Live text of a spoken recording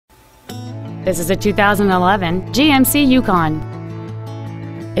This is a 2011 GMC YUKON.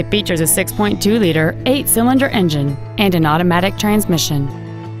 It features a 6.2-liter 8-cylinder engine and an automatic transmission.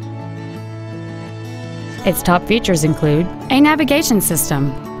 Its top features include a navigation system,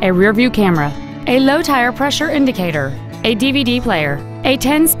 a rear-view camera, a low-tire pressure indicator, a DVD player, a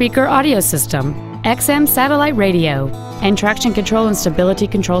 10-speaker audio system, XM satellite radio, and traction control and stability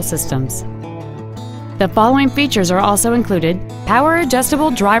control systems. The following features are also included: power adjustable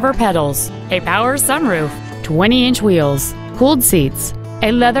driver pedals, a power sunroof, 20-inch wheels, cooled seats,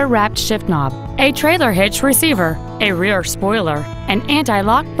 a leather-wrapped shift knob, a trailer hitch receiver, a rear spoiler, an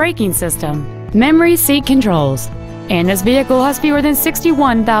anti-lock braking system, memory seat controls, and this vehicle has fewer than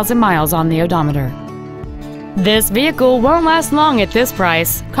 61,000 miles on the odometer. This vehicle won't last long at this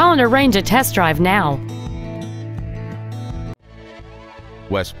price. Call and arrange a test drive now.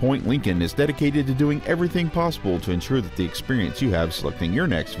 West Point Lincoln is dedicated to doing everything possible to ensure that the experience you have selecting your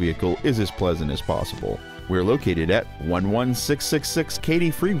next vehicle is as pleasant as possible. We're located at 11666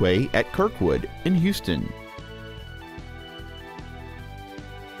 Katy Freeway at Kirkwood in Houston.